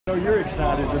Oh, you're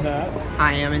excited than that.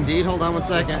 I am indeed. Hold on one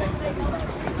second.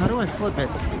 How do I flip it?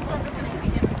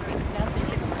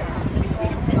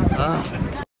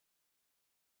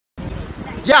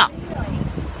 Yeah.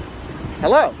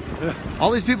 Hello. All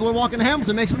these people are walking to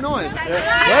Hamilton. Make some noise.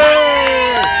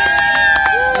 Hey!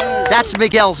 That's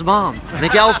Miguel's mom.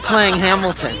 Miguel's playing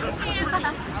Hamilton.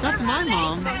 That's my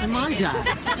mom and my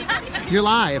dad. You're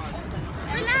live.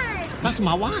 We're live. That's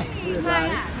my wife. Hi.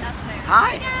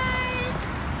 Hi.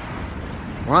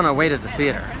 We're on our way to the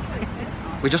theater.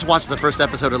 We just watched the first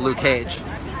episode of Luke Cage.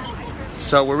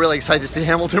 So we're really excited to see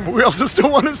Hamilton, but we also still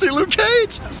want to see Luke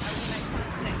Cage.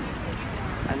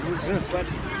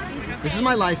 This is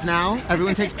my life now.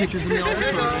 Everyone takes pictures of me all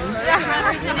the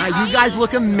time. You guys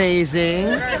look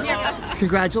amazing.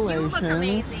 Congratulations. You look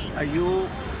amazing. Are you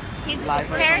He's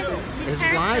live on Periscope. This is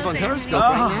live on Periscope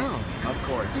right now. Of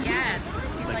course. Yes.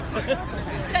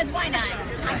 Because why not?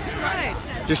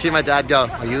 Did you see my dad go,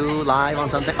 are you live on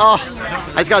something? Oh,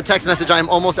 I just got a text message. I am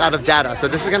almost out of data, so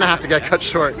this is going to have to get cut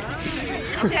short.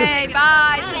 Okay,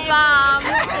 bye. This is Mom.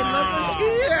 Hey, look who's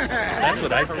here. That's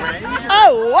what I think.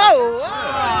 Oh, whoa,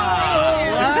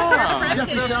 Wow. Jeff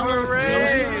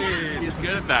Michelle. He's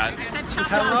good at that.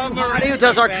 Hello, Marty, who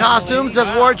does our costumes, does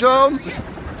wardrobe.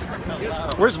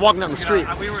 We're just walking down the street.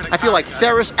 I feel like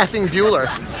Ferris effing Bueller.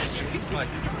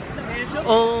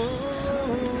 Oh.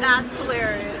 That's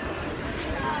hilarious.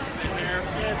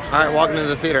 All right, walking into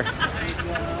the theater.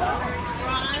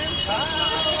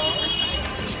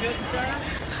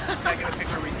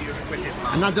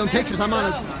 I'm not doing pictures. I'm on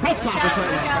a press conference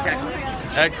right now. Okay.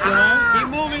 Excellent. Keep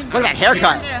moving. Look at that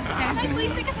haircut.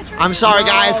 Please take a picture. I'm sorry,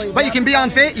 guys, but you can be on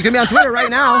Twitter right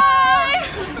now.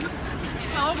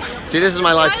 See, this is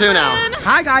my life too now.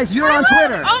 Hi, guys. You're on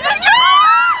Twitter. Oh my God!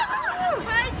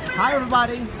 Hi,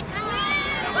 everybody.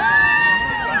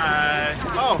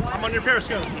 Oh, I'm on your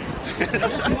Periscope.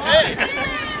 Hey.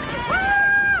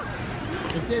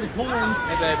 It's David Corns.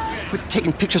 Hey, babe. Quit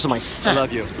taking pictures of my son. I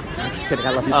love you. I'm just kidding. I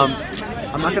love you too.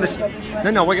 I'm not gonna.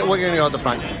 No, we're gonna go at the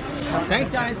front. Thanks,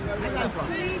 guys.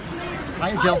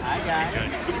 Hi, Jill. Hi,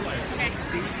 guys.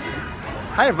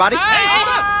 Hi, everybody. Hey, what's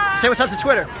up? Say what's up to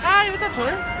Twitter. Hi, what's up,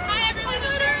 Twitter? Hi, everyone.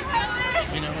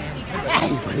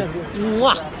 Twitter.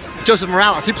 Mwah. Joseph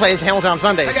Morales. He plays Hamilton on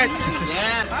Sundays. Hi, guys.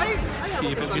 Yes. All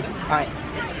right.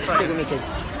 Take with me, kid.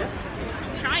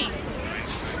 Trying.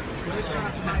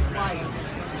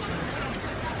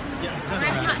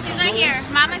 She's right here.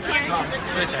 Mama's here.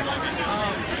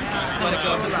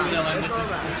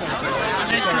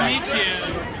 Nice to meet you.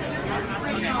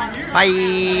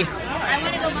 Bye.